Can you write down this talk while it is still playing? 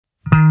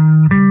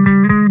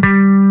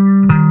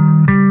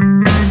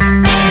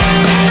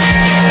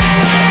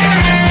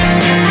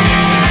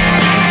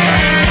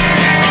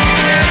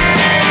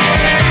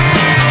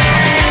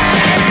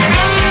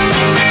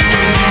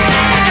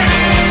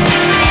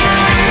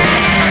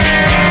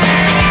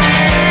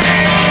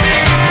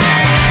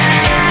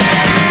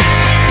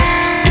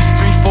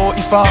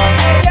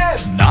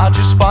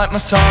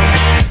of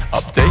time.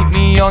 Update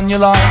me on your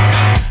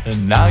life,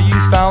 and now you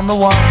found the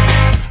one.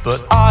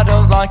 But I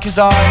don't like his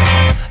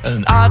eyes,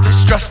 and I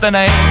distrust their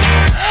name.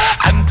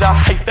 And I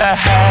hate their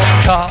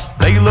haircut,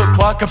 they look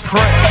like a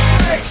prick.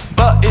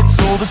 But it's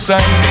all the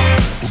same,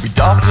 would be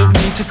daft of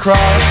me to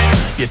cry.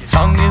 Your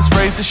tongue is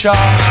razor sharp,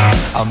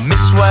 I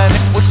miss when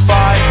it would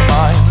fight.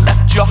 Mine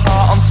left your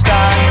heart on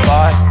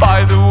standby.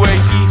 By the way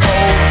he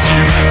holds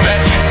you, bet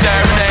he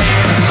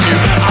serenades you.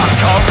 I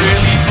can't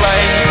really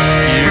blame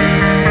you,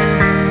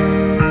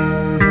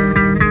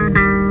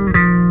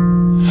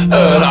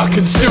 and I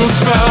can still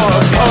smell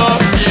her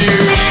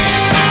perfume.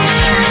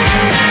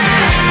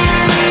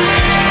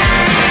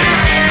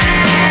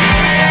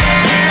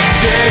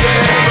 Did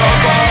it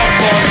rub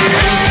off on you?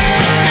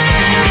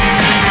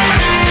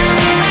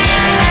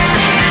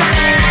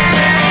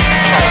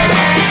 And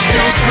I can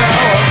still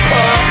smell her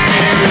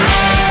perfume.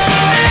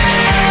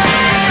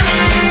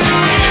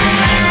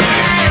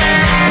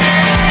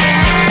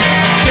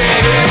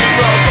 Did it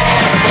rub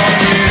off on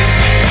you?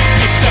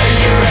 You say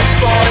your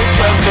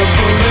ex-boyfriend's a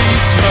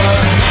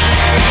policeman.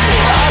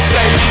 I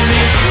say you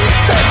need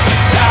better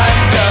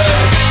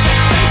standards.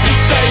 You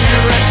say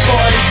your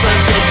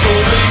ex-boyfriend's a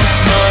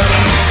policeman.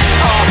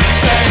 I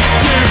say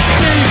you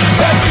need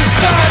better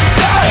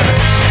standards.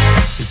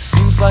 It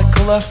seems like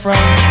all her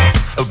friends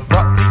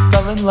abruptly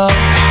fell in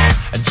love,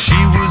 and she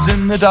was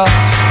in the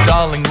dust.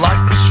 Darling,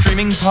 life was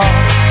streaming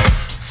past.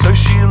 So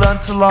she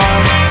learnt to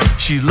lie,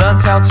 she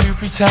learnt how to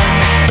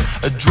pretend.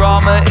 A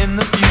drama in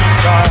the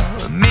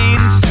futile, a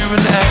means to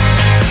an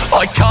end.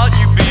 Why can't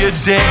you be a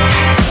dick?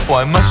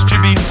 Why must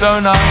you be so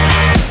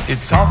nice?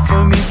 It's hard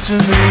for me to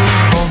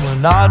move on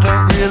when I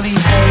don't really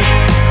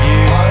hate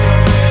you. I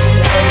don't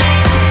really hate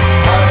you.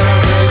 I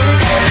don't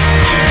really hate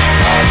you.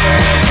 I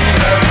don't really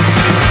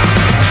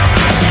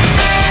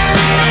hate you.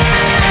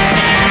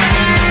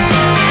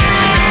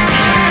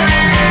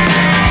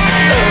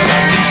 And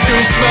I can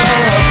still smell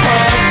her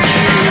perfume.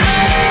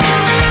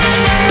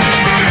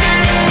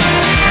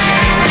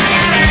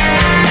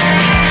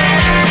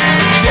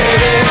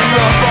 Did it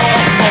rub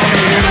off on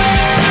you?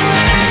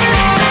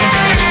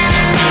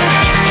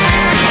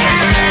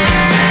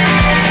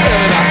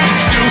 And I can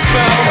still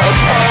smell her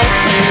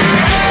perfume.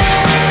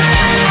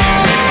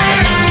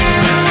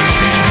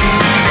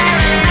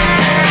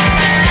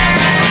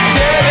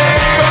 Did it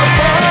rub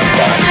off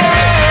on you?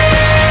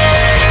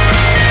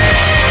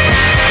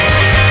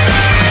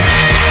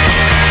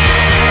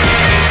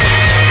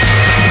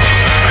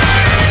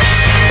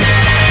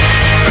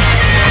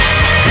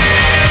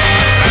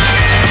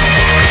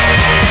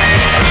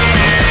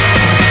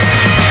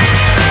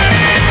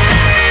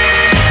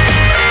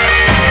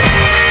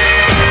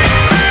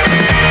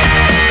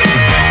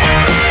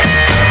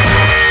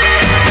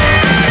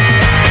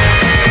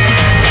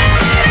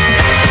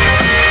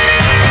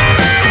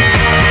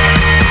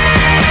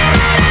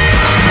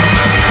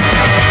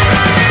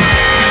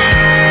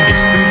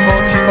 It's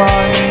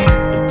 3:45,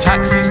 the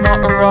taxi's not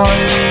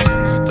arrived.